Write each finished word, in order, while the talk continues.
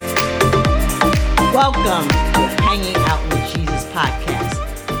Welcome to Hanging Out with Jesus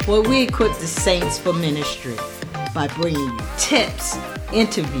podcast, where we equip the saints for ministry by bringing you tips,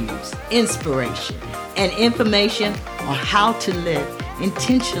 interviews, inspiration, and information on how to live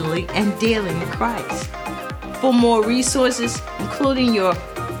intentionally and daily in Christ. For more resources, including your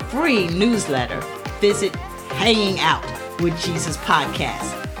free newsletter, visit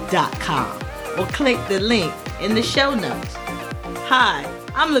hangingoutwithjesuspodcast.com or click the link in the show notes. Hi,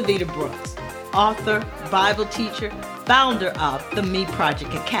 I'm Levita Brooks, author, Bible teacher, founder of the Me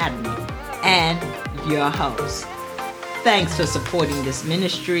Project Academy, and your host. Thanks for supporting this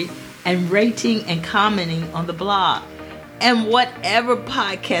ministry and rating and commenting on the blog and whatever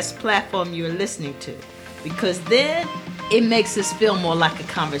podcast platform you're listening to, because then it makes us feel more like a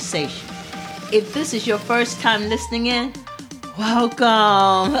conversation. If this is your first time listening in,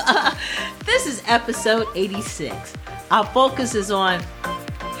 welcome. This is episode 86. Our focus is on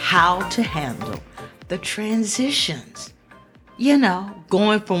how to handle the transitions. You know,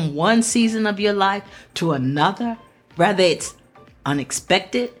 going from one season of your life to another, whether it's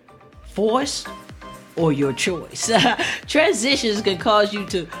unexpected, forced, or your choice. Transitions can cause you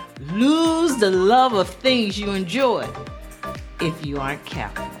to lose the love of things you enjoy if you aren't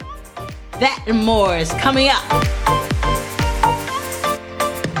careful. That and more is coming up.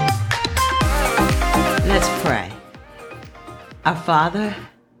 Let's pray. Our Father,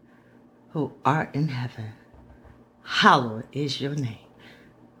 who art in heaven, hallowed is your name.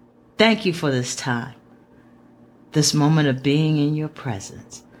 Thank you for this time, this moment of being in your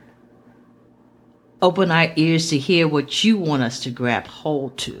presence. Open our ears to hear what you want us to grab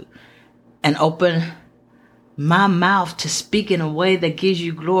hold to, and open my mouth to speak in a way that gives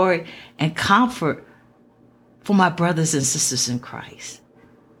you glory and comfort for my brothers and sisters in Christ.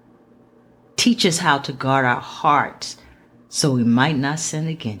 Teach us how to guard our hearts so we might not sin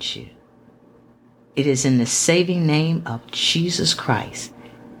against you. It is in the saving name of Jesus Christ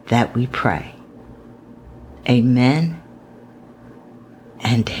that we pray. Amen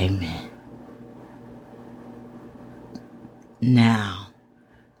and amen. Now,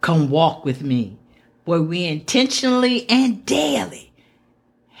 come walk with me where we intentionally and daily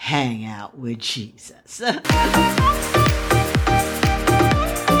hang out with Jesus.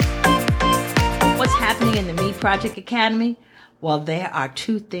 What's happening in the Me Project Academy? Well, there are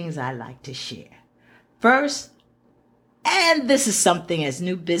two things I like to share. First, and this is something as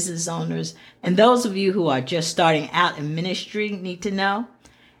new business owners and those of you who are just starting out in ministry need to know,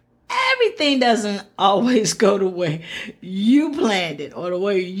 everything doesn't always go the way you planned it or the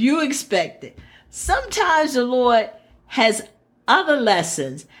way you expected. Sometimes the Lord has other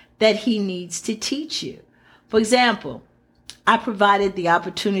lessons that he needs to teach you. For example, I provided the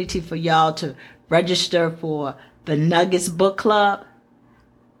opportunity for y'all to register for the Nuggets Book Club.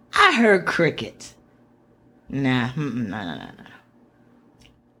 I heard crickets. No.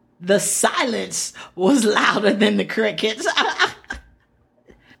 The silence was louder than the crickets.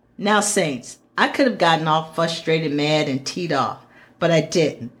 Now, saints, I could have gotten all frustrated, mad, and teed off, but I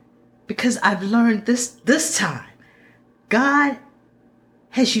didn't, because I've learned this time. God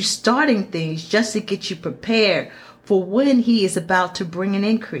has you starting things just to get you prepared for when he is about to bring an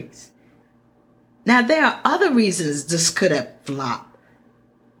increase. Now, there are other reasons this could have flopped,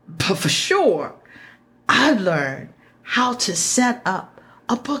 but for sure, I've learned how to set up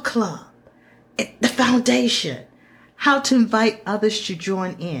a book club, the foundation, how to invite others to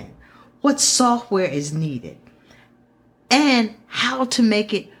join in, what software is needed, and how to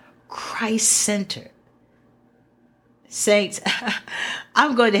make it Christ-centered. Saints,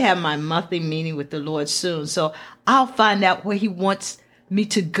 I'm going to have my monthly meeting with the Lord soon, so I'll find out where he wants me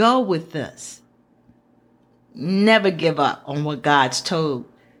to go with this. Never give up on what God's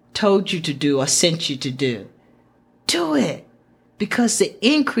told you to do or sent you to do. Do it, because the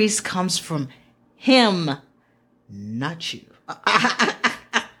increase comes from him, not you.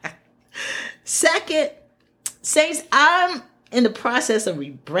 Second, saints, I'm in the process of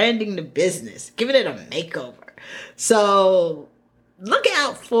rebranding the business, giving it a makeover. So look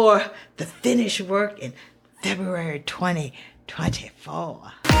out for the finished work in February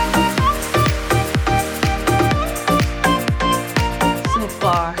 2024. So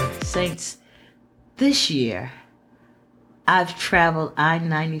far, saints, this year, I've traveled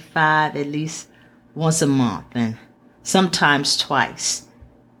I-95 at least once a month and sometimes twice,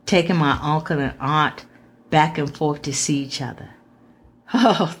 taking my uncle and aunt back and forth to see each other.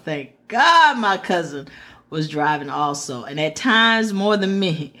 Oh, thank God my cousin was driving also, and at times more than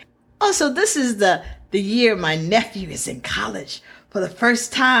me. Also, this is the year my nephew is in college for the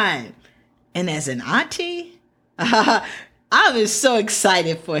first time. And as an auntie, I'm so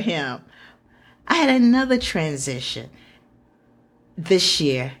excited for him. I had another transition this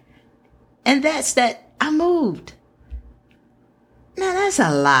year, and that's that I moved. Now that's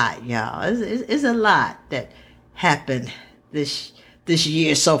a lot, y'all. It's a lot that happened this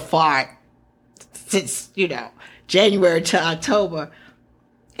year so far, since January to October.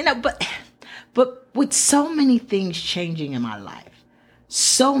 But with so many things changing in my life,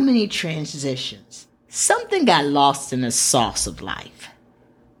 so many transitions, something got lost in the sauce of life.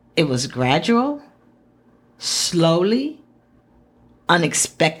 It was gradual, slowly,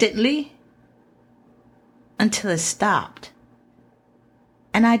 unexpectedly, until it stopped.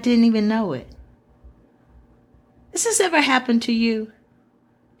 And I didn't even know it. Has this ever happened to you?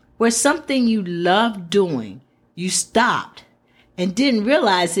 Where something you loved doing, you stopped and didn't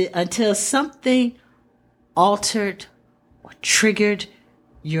realize it until something altered or triggered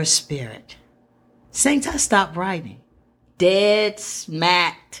your spirit. Saints, I stopped writing. Dead,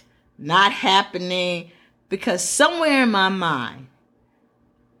 smacked, not happening, because somewhere in my mind,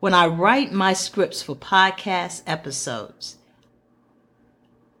 when I write my scripts for podcast episodes,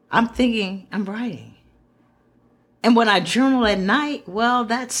 I'm thinking I'm writing. And when I journal at night, well,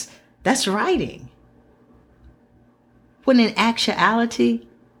 that's writing. When in actuality,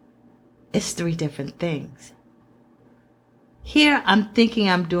 it's three different things. Here, I'm thinking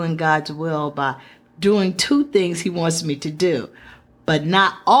I'm doing God's will by doing two things He wants me to do, but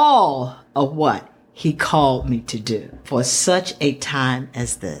not all of what He called me to do for such a time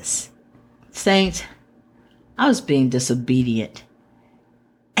as this. Saints, I was being disobedient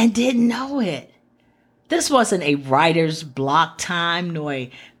and didn't know it. This wasn't a writer's block time nor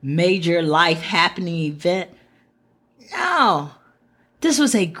a major life happening event. No, this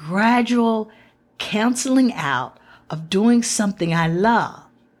was a gradual canceling out of doing something I love,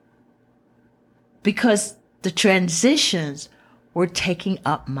 because the transitions were taking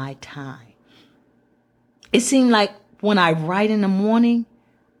up my time. It seemed like when I write in the morning,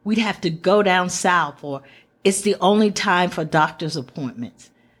 we'd have to go down south, or it's the only time for doctor's appointments.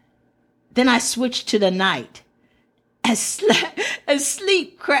 Then I switched to the night, and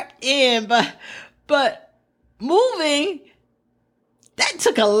sleep crept in, but moving, that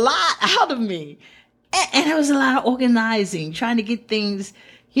took a lot out of me. And there was a lot of organizing, trying to get things,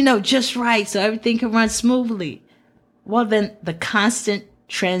 just right so everything can run smoothly. Well, then the constant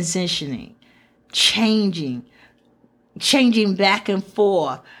transitioning, changing back and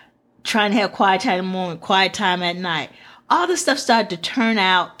forth, trying to have quiet time in the morning, quiet time at night. All this stuff started to turn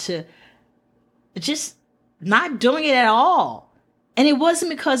out to just not doing it at all. And it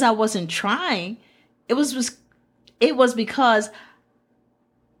wasn't because I wasn't trying. It was because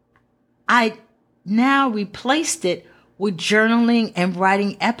I now replaced it with journaling and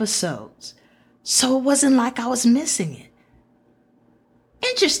writing episodes. So it wasn't like I was missing it.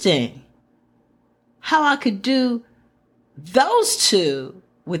 Interesting how I could do those two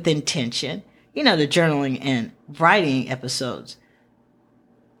with intention, the journaling and writing episodes,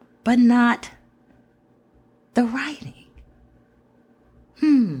 but not the writing.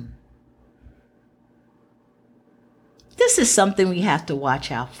 This is something we have to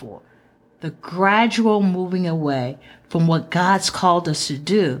watch out for. The gradual moving away from what God's called us to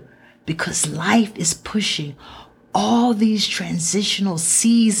do, because life is pushing all these transitional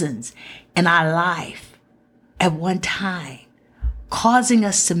seasons in our life at one time, causing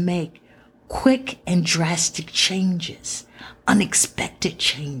us to make quick and drastic changes, unexpected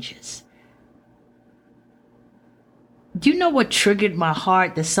changes. Do you know what triggered my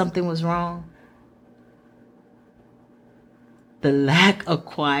heart that something was wrong? The lack of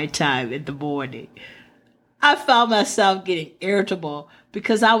quiet time in the morning. I found myself getting irritable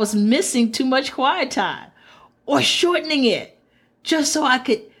because I was missing too much quiet time, or shortening it just so I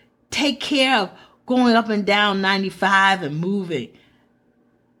could take care of going up and down 95 and moving.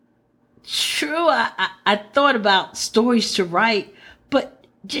 True, I thought about stories to write, but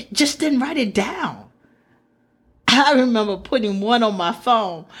just didn't write it down. I remember putting one on my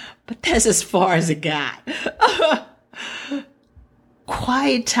phone, but that's as far as it got.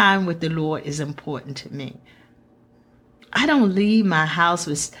 Quiet time with the Lord is important to me. I don't leave my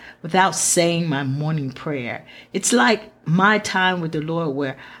house without saying my morning prayer. It's like my time with the Lord,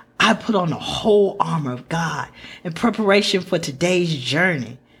 where I put on the whole armor of God in preparation for today's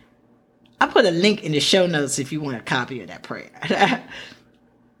journey. I put a link in the show notes if you want a copy of that prayer.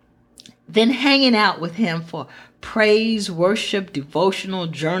 Then hanging out with Him for praise, worship, devotional,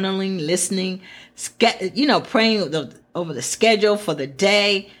 journaling, listening, praying over the schedule for the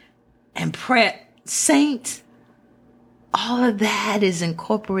day, and prayer. Saints, all of that is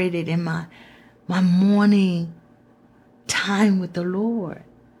incorporated in my morning time with the Lord.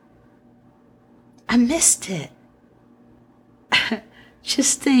 I missed it.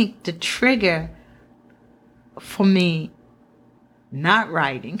 Just think, the trigger for me not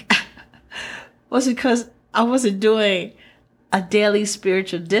writing was because I wasn't doing a daily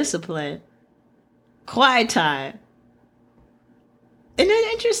spiritual discipline, quiet time. Isn't that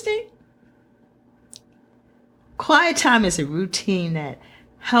interesting? Quiet time is a routine that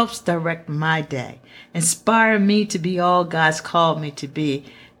helps direct my day, inspire me to be all God's called me to be,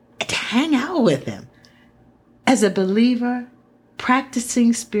 and to hang out with Him. As a believer,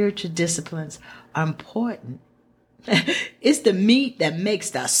 practicing spiritual disciplines are important. It's the meat that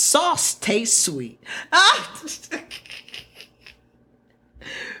makes the sauce taste sweet.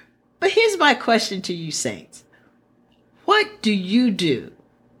 But here's my question to you, saints. What do you do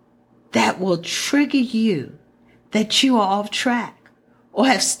that will trigger you that you are off track or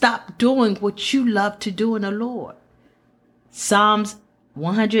have stopped doing what you love to do in the Lord? Psalms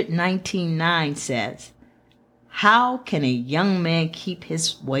 119:9 says, "How can a young man keep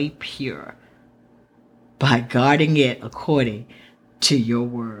his way pure? By guarding it according to your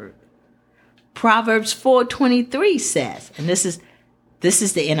word." Proverbs 4:23 says, and this is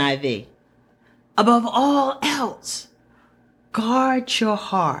the NIV, "Above all else, guard your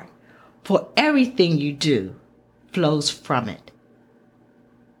heart, for everything you do flows from it."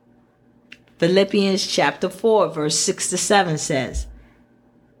 Philippians chapter 4, verse 6-7 says,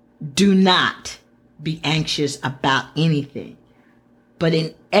 "Do not be anxious about anything, but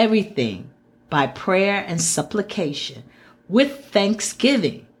in everything, by prayer and supplication, with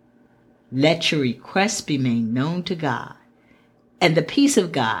thanksgiving, let your requests be made known to God. And the peace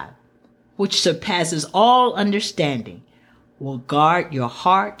of God, which surpasses all understanding, will guard your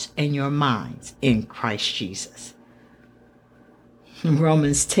hearts and your minds in Christ Jesus."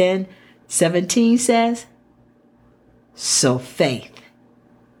 Romans 10:17 says, "So faith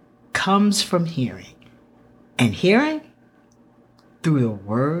comes from hearing, and hearing through the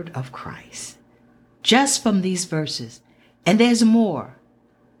word of Christ." Just from these verses, and there's more.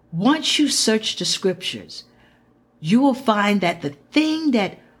 Once you search the scriptures, you will find that the thing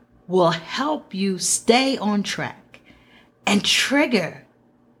that will help you stay on track and trigger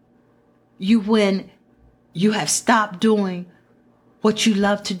you when you have stopped doing what you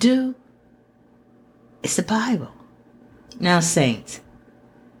love to do is the Bible. Now, saints,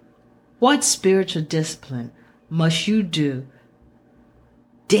 what spiritual discipline must you do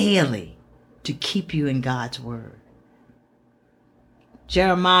daily to keep you in God's word?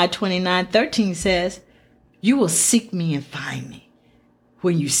 Jeremiah 29:13 says, "You will seek me and find me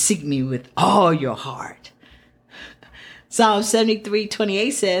when you seek me with all your heart." Psalm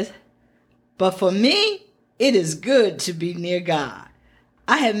 73:28 says, "But for me, it is good to be near God.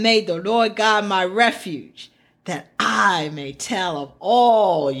 I have made the Lord God my refuge, that I may tell of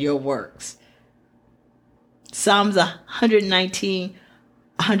all your works." Psalms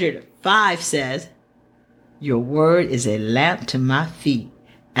 119:105 says, "Your word is a lamp to my feet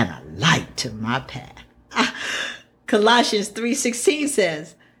and a light to my path." Colossians 3:16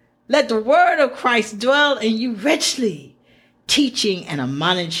 says, "Let the word of Christ dwell in you richly, teaching and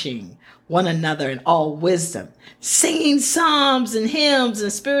admonishing one another in all wisdom, singing psalms and hymns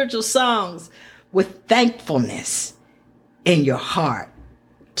and spiritual songs with thankfulness in your heart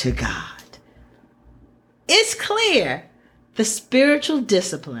to God." It's clear the spiritual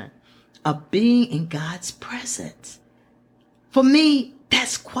discipline of being in God's presence. For me,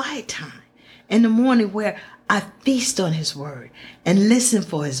 that's quiet time in the morning where I feast on His word and listen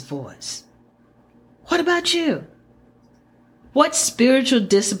for His voice. What about you? What spiritual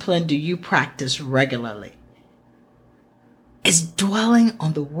discipline do you practice regularly? Is dwelling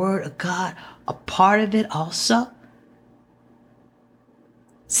on the word of God a part of it also?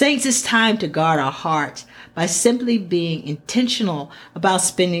 Saints, it's time to guard our hearts by simply being intentional about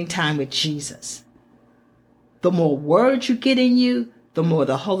spending time with Jesus. The more words you get in you, the more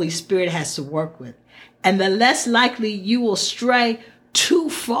the Holy Spirit has to work with, and the less likely you will stray too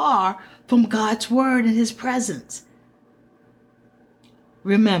far from God's word and His presence.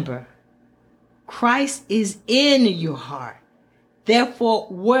 Remember, Christ is in your heart. Therefore,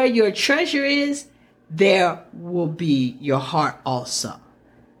 where your treasure is, there will be your heart also.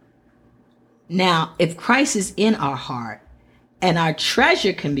 Now, if Christ is in our heart and our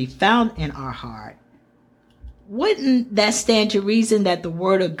treasure can be found in our heart, wouldn't that stand to reason that the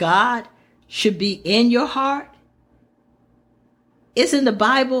word of God should be in your heart? Isn't the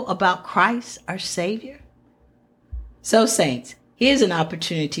Bible about Christ, our Savior? So, saints, here's an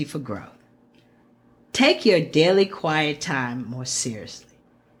opportunity for growth. Take your daily quiet time more seriously.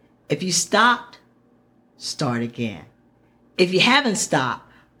 If you stopped, start again. If you haven't stopped,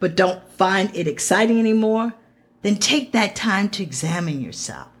 but don't find it exciting anymore, then take that time to examine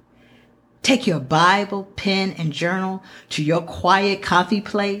yourself. Take your Bible, pen, and journal to your quiet coffee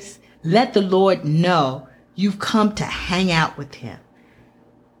place. Let the Lord know you've come to hang out with him.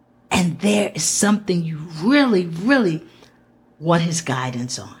 And there is something you really, really want his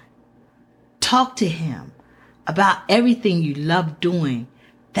guidance on. Talk to him about everything you love doing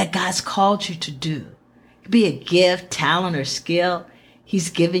that God's called you to do. It could be a gift, talent, or skill he's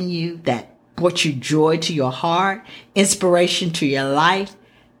given you that brought you joy to your heart, inspiration to your life,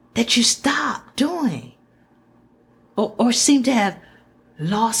 that you stopped doing or seem to have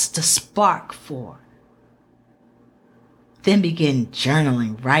lost the spark for. Then begin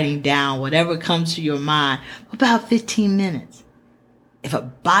journaling, writing down whatever comes to your mind for about 15 minutes. If a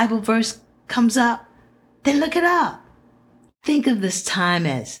Bible verse comes up, then look it up. Think of this time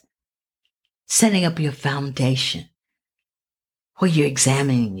as setting up your foundation where you're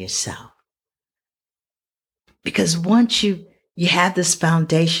examining yourself. Because once you have this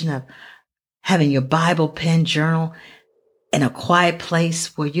foundation of having your Bible, pen, journal in a quiet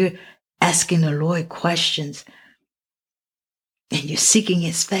place where you're asking the Lord questions and you're seeking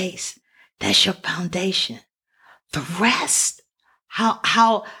his face, that's your foundation. The rest,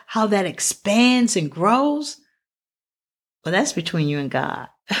 how that expands and grows, well, that's between you and God.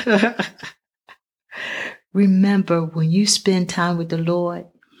 Remember, when you spend time with the Lord,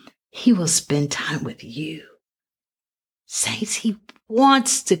 he will spend time with you. Saints, he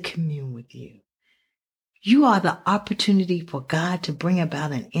wants to commune with you. You are the opportunity for God to bring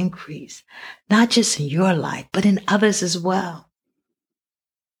about an increase, not just in your life, but in others as well.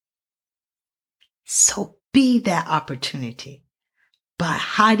 So be that opportunity by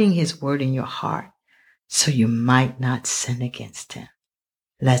hiding his word in your heart so you might not sin against him.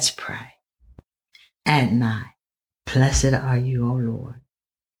 Let's pray. At 9, blessed are you, O Lord.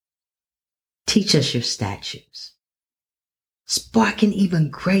 Teach us your statutes. Spark an even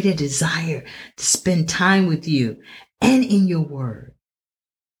greater desire to spend time with you and in your word.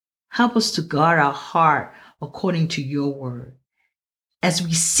 Help us to guard our heart according to your word. As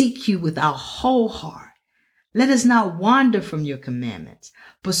we seek you with our whole heart, let us not wander from your commandments,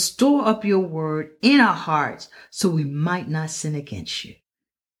 but store up your word in our hearts so we might not sin against you.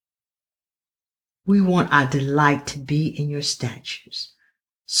 We want our delight to be in your statutes,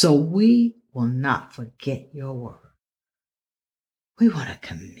 so we will not forget your word. We want to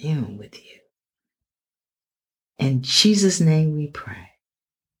commune with you. In Jesus' name we pray.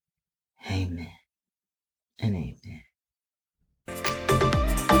 Amen and amen.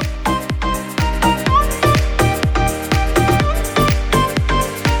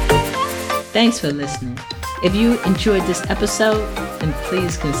 Thanks for listening. If you enjoyed this episode, then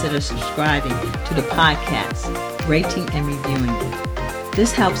please consider subscribing to the podcast, rating and reviewing it.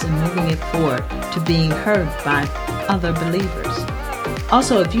 This helps in moving it forward to being heard by other believers.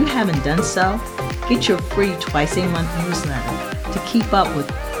 Also, if you haven't done so, get your free twice-a-month newsletter to keep up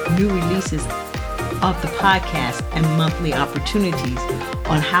with new releases of the podcast and monthly opportunities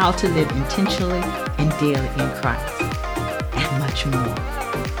on how to live intentionally and daily in Christ, and much more.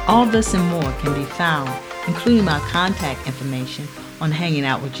 All this and more can be found, including my contact information, on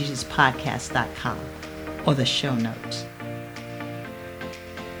hangingoutwithjesuspodcast.com or the show notes.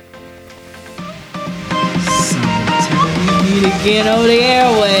 Sometime we meet again over the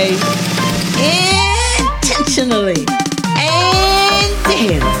airways, intentionally.